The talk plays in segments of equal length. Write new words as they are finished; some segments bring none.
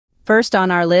First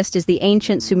on our list is the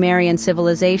ancient Sumerian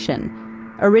civilization.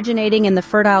 Originating in the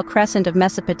Fertile Crescent of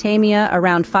Mesopotamia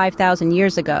around 5,000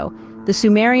 years ago, the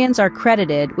Sumerians are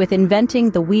credited with inventing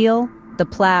the wheel, the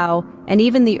plow, and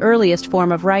even the earliest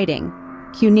form of writing,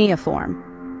 cuneiform.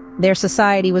 Their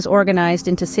society was organized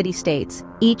into city-states,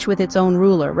 each with its own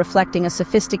ruler, reflecting a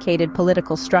sophisticated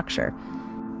political structure.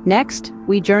 Next,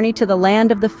 we journey to the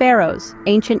land of the pharaohs,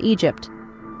 ancient Egypt.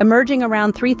 Emerging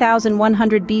around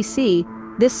 3100 BC,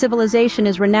 this civilization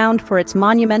is renowned for its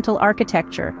monumental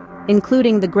architecture,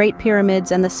 including the Great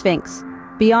Pyramids and the Sphinx.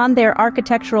 Beyond their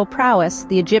architectural prowess,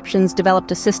 the Egyptians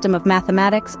developed a system of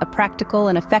mathematics, a practical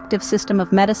and effective system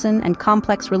of medicine, and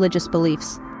complex religious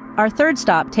beliefs. Our third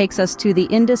stop takes us to the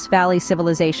Indus Valley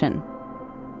Civilization.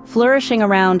 Flourishing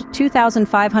around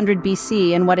 2500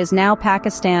 BC in what is now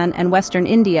Pakistan and Western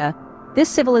India, this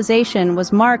civilization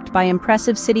was marked by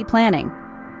impressive city planning.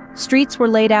 Streets were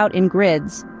laid out in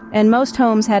grids, and most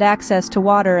homes had access to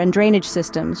water and drainage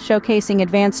systems, showcasing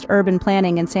advanced urban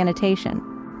planning and sanitation.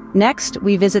 Next,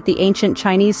 we visit the ancient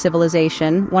Chinese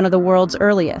civilization, one of the world's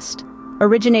earliest.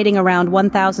 Originating around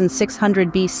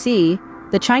 1600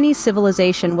 BC, the Chinese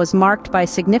civilization was marked by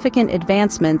significant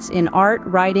advancements in art,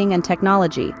 writing, and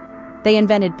technology. They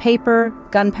invented paper,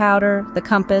 gunpowder, the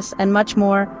compass, and much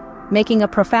more, making a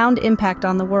profound impact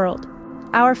on the world.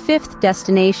 Our fifth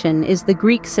destination is the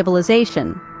Greek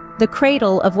civilization, the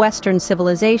cradle of Western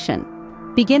civilization.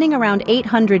 Beginning around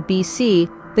 800 BC,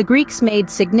 the Greeks made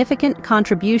significant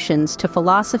contributions to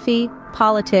philosophy,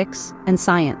 politics, and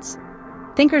science.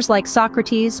 Thinkers like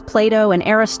Socrates, Plato, and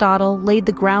Aristotle laid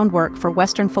the groundwork for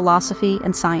Western philosophy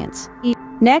and science.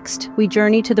 Next, we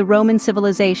journey to the Roman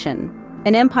civilization,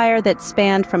 an empire that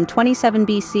spanned from 27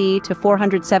 BC to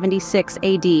 476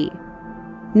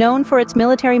 AD. Known for its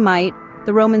military might,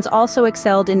 the Romans also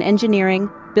excelled in engineering,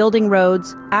 building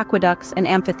roads, aqueducts, and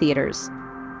amphitheaters.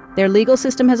 Their legal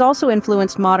system has also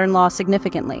influenced modern law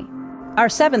significantly. Our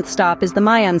seventh stop is the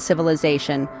Mayan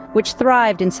civilization, which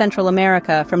thrived in Central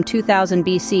America from 2000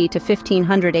 BC to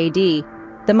 1500 AD.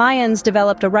 The Mayans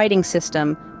developed a writing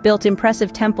system, built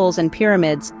impressive temples and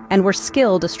pyramids, and were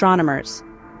skilled astronomers.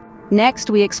 Next,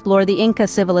 we explore the Inca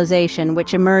civilization,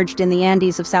 which emerged in the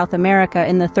Andes of South America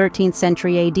in the 13th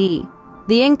century AD.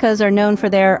 The Incas are known for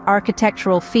their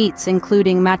architectural feats,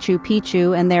 including Machu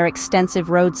Picchu and their extensive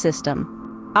road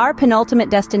system. Our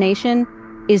penultimate destination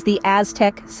is the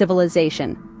Aztec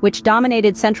civilization, which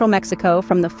dominated central Mexico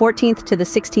from the 14th to the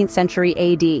 16th century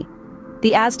AD.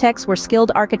 The Aztecs were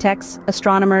skilled architects,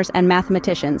 astronomers, and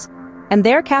mathematicians, and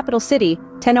their capital city,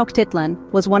 Tenochtitlan,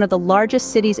 was one of the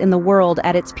largest cities in the world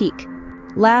at its peak.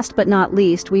 Last but not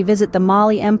least, we visit the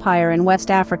Mali Empire in West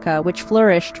Africa, which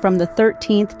flourished from the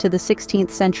 13th to the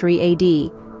 16th century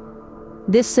AD.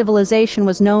 This civilization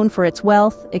was known for its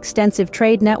wealth, extensive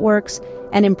trade networks,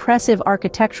 and impressive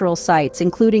architectural sites,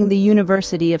 including the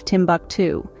University of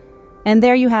Timbuktu. And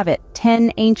there you have it,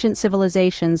 10 ancient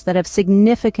civilizations that have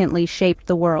significantly shaped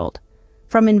the world.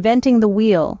 From inventing the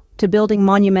wheel to building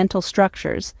monumental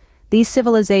structures, these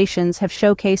civilizations have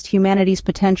showcased humanity's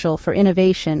potential for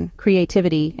innovation,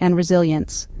 creativity, and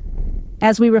resilience.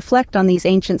 As we reflect on these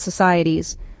ancient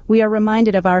societies, we are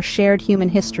reminded of our shared human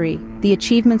history, the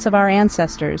achievements of our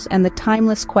ancestors, and the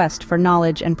timeless quest for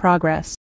knowledge and progress.